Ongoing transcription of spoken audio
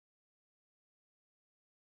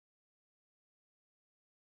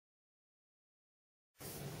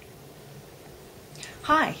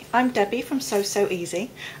Hi, I'm Debbie from So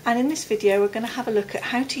Easy, and in this video we're going to have a look at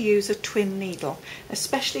how to use a twin needle,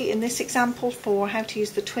 especially in this example for how to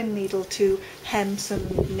use the twin needle to hem some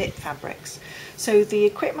knit fabrics. So the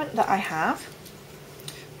equipment that I have,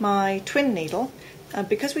 my twin needle,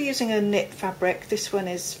 because we're using a knit fabric, this one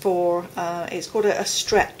is for, it's called a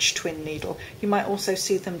stretch twin needle. You might also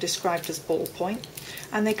see them described as ballpoint,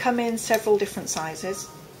 and they come in several different sizes.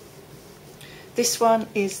 This one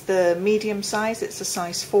is the medium size, it's a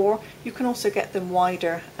size 4. You can also get them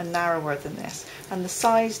wider and narrower than this, and the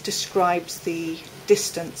size describes the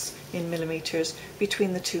distance in millimeters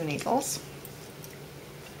between the two needles.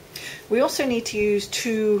 We also need to use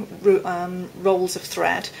two rolls of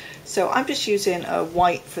thread, so I'm just using a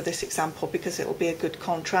white for this example because it will be a good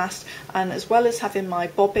contrast, and as well as having my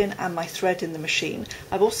bobbin and my thread in the machine,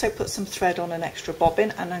 I've also put some thread on an extra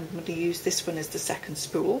bobbin, and I'm going to use this one as the second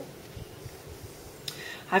spool.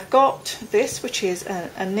 I've got this, which is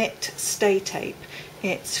a knit stay tape.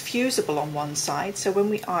 It's fusible on one side, so when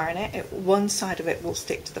we iron it, one side of it will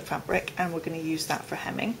stick to the fabric, and we're going to use that for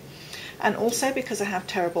hemming. And also, because I have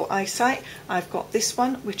terrible eyesight, I've got this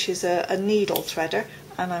one, which is a needle threader,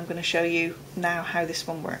 and I'm going to show you now how this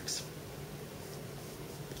one works.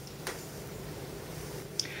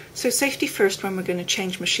 So safety first when we're going to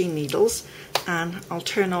change machine needles, and I'll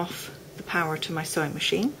turn off the power to my sewing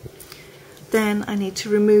machine. Then I need to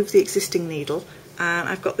remove the existing needle, and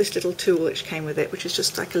I've got this little tool which came with it, which is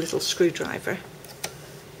just like a little screwdriver.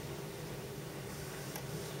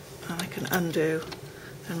 And I can undo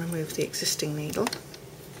and remove the existing needle.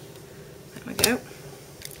 There we go.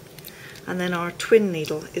 And then our twin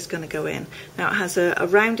needle is going to go in. Now it has a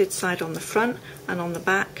rounded side on the front, and on the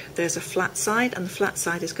back there's a flat side, and the flat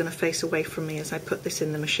side is going to face away from me as I put this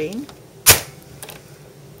in the machine.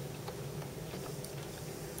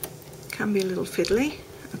 Can be a little fiddly.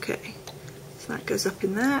 Okay, so that goes up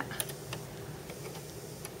in there,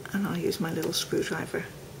 and I'll use my little screwdriver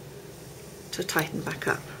to tighten back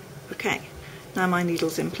up. Okay, now my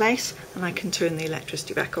needle's in place, and I can turn the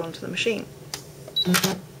electricity back onto the machine.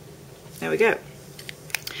 There we go.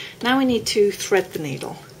 Now we need to thread the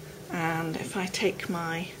needle, and if I take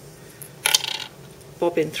my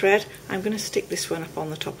bobbin thread, I'm going to stick this one up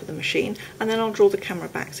on the top of the machine, and then I'll draw the camera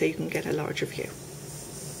back so you can get a larger view.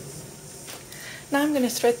 Now I'm going to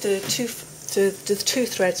thread the two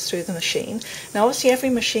threads through the machine. Now obviously every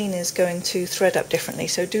machine is going to thread up differently,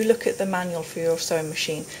 so do look at the manual for your sewing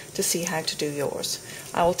machine to see how to do yours.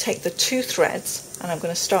 I will take the two threads and I'm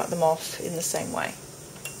going to start them off in the same way.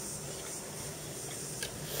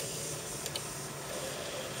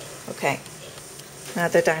 Okay, now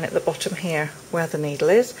they're down at the bottom here where the needle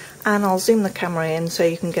is, and I'll zoom the camera in so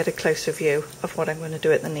you can get a closer view of what I'm going to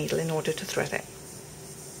do at the needle in order to thread it.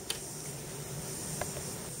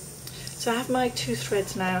 So I have my two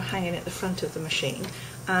threads now hanging at the front of the machine,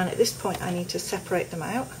 and at this point I need to separate them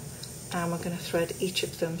out, and we're going to thread each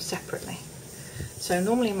of them separately. So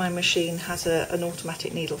normally my machine has an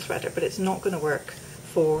automatic needle threader, but it's not going to work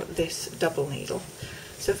for this double needle.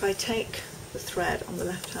 So if I take the thread on the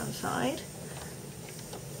left hand side,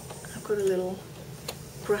 I've got a little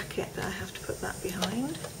bracket that I have to put that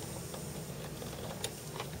behind.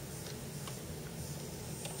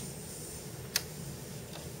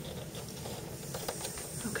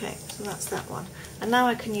 Okay, so that's that one. And now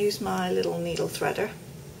I can use my little needle threader.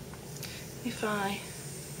 If I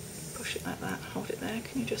push it like that, hold it there,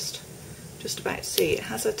 can you just about see? It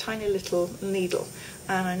has a tiny little needle,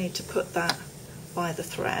 and I need to put that by the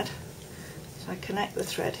thread. So I connect the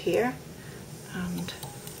thread here, and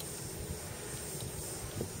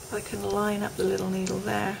I can line up the little needle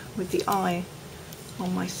there with the eye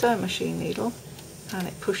on my sewing machine needle, and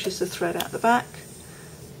it pushes the thread out the back.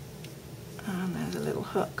 And there's a little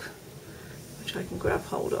hook which I can grab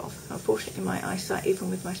hold of. Unfortunately my eyesight, even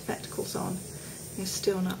with my spectacles on, is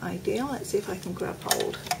still not ideal. Let's see if I can grab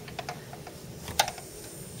hold.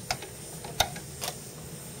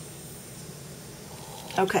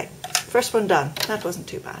 Okay, first one done. That wasn't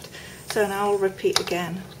too bad. So now I'll repeat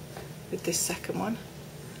again with this second one.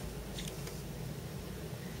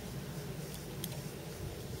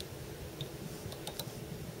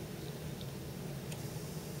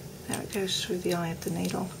 There it goes through the eye of the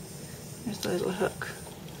needle. There's the little hook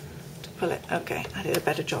to pull it. Okay, I did a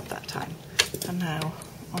better job that time. And now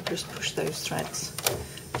I'll just push those threads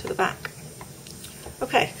to the back.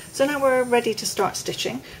 Okay, so now we're ready to start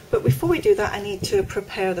stitching, but before we do that I need to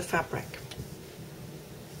prepare the fabric.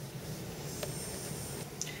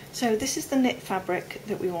 So this is the knit fabric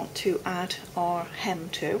that we want to add our hem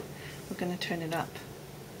to. We're going to turn it up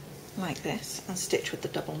like this and stitch with the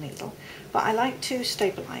double needle, but I like to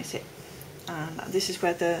stabilize it. and this is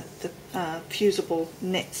where the fusible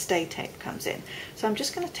knit stay tape comes in. So I'm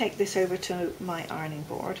just going to take this over to my ironing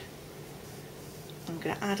board. I'm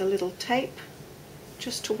going to add a little tape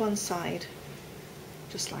just to one side,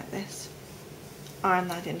 just like this. Iron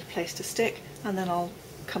that into place to stick, and then I'll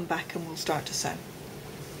come back and we'll start to sew.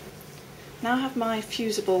 Now I have my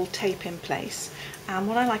fusible tape in place, and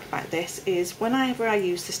what I like about this is whenever I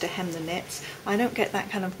use this to hem the knits, I don't get that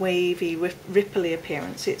kind of wavy, ripply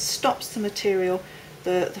appearance. It stops the material,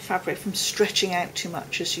 the fabric, from stretching out too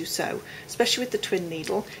much as you sew. Especially with the twin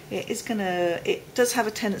needle, it does have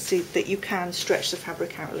a tendency that you can stretch the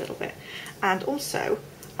fabric out a little bit. And also,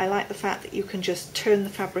 I like the fact that you can just turn the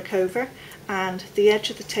fabric over, and the edge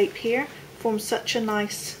of the tape here forms such a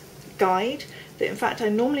nice guide that in fact I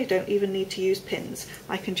normally don't even need to use pins.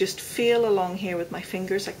 I can just feel along here with my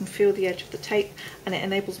fingers. I can feel the edge of the tape, and it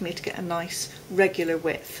enables me to get a nice regular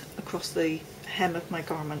width across the hem of my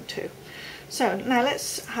garment too. So now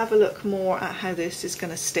let's have a look more at how this is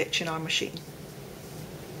going to stitch in our machine.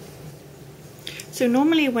 So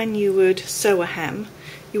normally when you would sew a hem,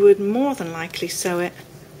 you would more than likely sew it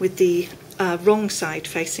with the wrong side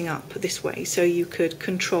facing up this way, so you could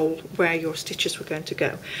control where your stitches were going to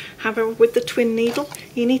go. However, with the twin needle,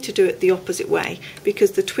 you need to do it the opposite way,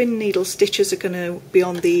 because the twin needle stitches are going to be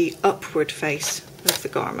on the upward face of the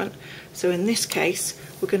garment. So in this case,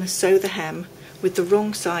 we're going to sew the hem with the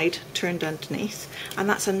wrong side turned underneath, and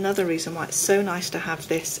that's another reason why it's so nice to have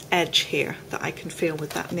this edge here that I can feel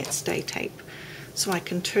with that knit stay tape. So I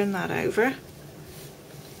can turn that over,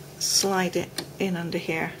 slide it in under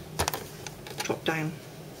here, drop down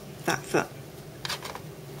that foot.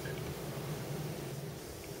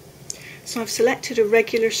 So I've selected a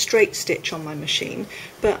regular straight stitch on my machine,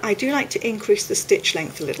 but I do like to increase the stitch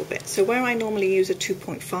length a little bit. So where I normally use a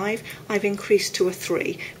 2.5, I've increased to a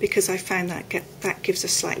 3 because I found that that gives a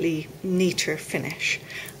slightly neater finish.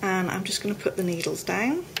 And I'm just going to put the needles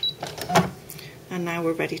down, and now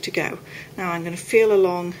we're ready to go. Now I'm going to feel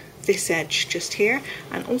along this edge just here,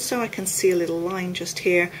 and also I can see a little line just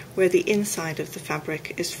here where the inside of the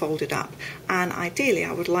fabric is folded up, and ideally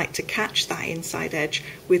I would like to catch that inside edge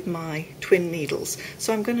with my twin needles.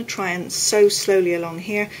 So I'm going to try and sew slowly along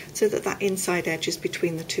here so that that inside edge is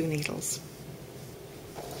between the two needles.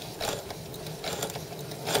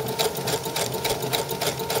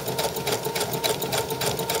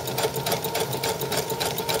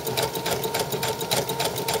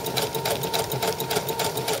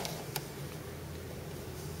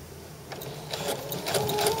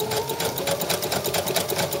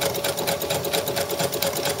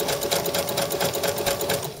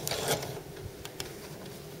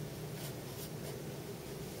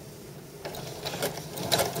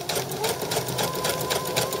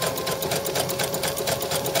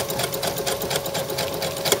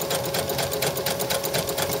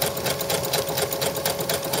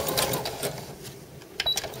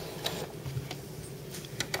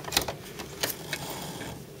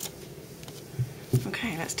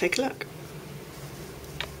 Okay, let's take a look.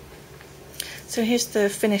 So here's the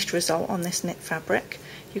finished result on this knit fabric.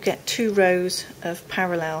 You get 2 rows of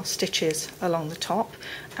parallel stitches along the top,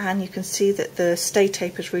 and you can see that the stay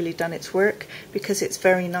tape has really done its work because it's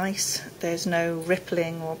very nice. There's no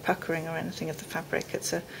rippling or puckering or anything of the fabric.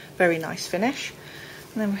 It's a very nice finish.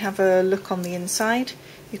 And then we have a look on the inside.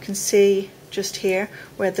 You can see just here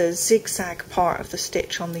where the zigzag part of the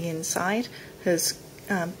stitch on the inside has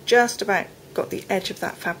just about got the edge of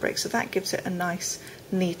that fabric, so that gives it a nice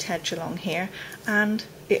neat edge along here, and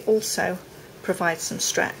it also provides some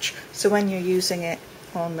stretch. So when you're using it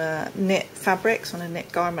on knit fabrics, on a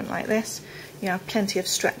knit garment like this, you have plenty of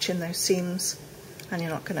stretch in those seams, and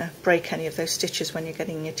you're not going to break any of those stitches when you're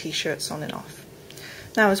getting your t-shirts on and off.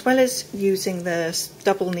 Now, as well as using the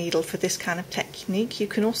double needle for this kind of technique, you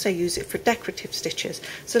can also use it for decorative stitches.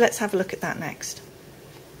 So let's have a look at that next.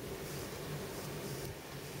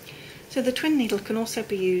 So the twin needle can also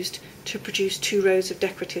be used to produce 2 rows of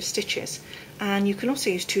decorative stitches, and you can also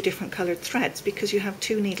use 2 different coloured threads because you have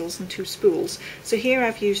 2 needles and 2 spools. So here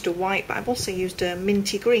I've used a white, but I've also used a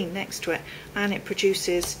minty green next to it, and it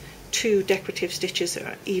produces 2 decorative stitches that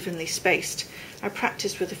are evenly spaced. I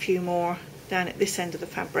practiced with a few more down at this end of the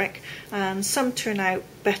fabric, and some turn out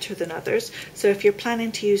better than others. So if you're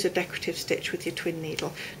planning to use a decorative stitch with your twin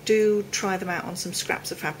needle, do try them out on some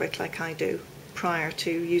scraps of fabric like I do prior to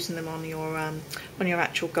using them on your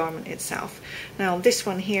actual garment itself. Now this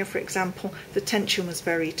one here, for example, the tension was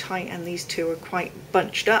very tight and these 2 are quite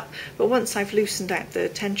bunched up, but once I've loosened out the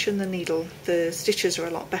tension, the stitches are a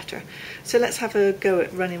lot better. So let's have a go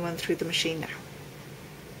at running one through the machine now.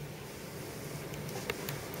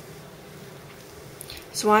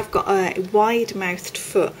 So I've got a wide-mouthed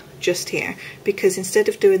foot just here, because instead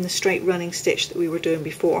of doing the straight running stitch that we were doing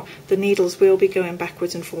before, the needles will be going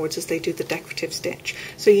backwards and forwards as they do the decorative stitch.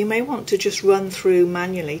 So you may want to just run through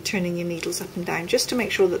manually, turning your needles up and down, just to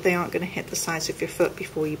make sure that they aren't going to hit the sides of your foot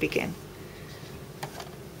before you begin.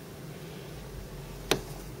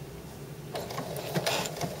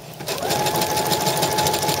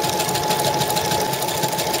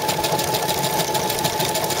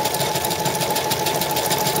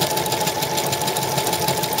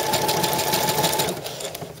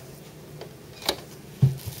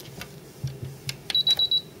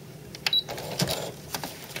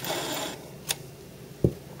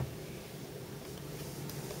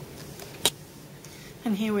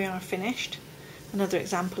 And here we are finished. Another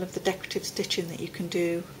example of the decorative stitching that you can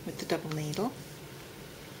do with the double needle.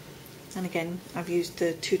 And again, I've used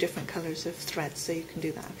the 2 different colours of threads, so you can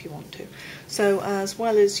do that if you want to. So as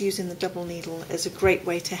well as using the double needle as a great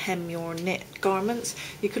way to hem your knit garments,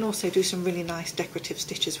 you can also do some really nice decorative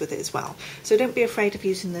stitches with it as well. So don't be afraid of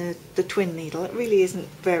using the twin needle. It really isn't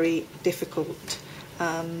very difficult.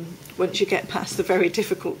 Once you get past the very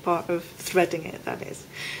difficult part of threading it, that is.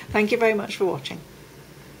 Thank you very much for watching.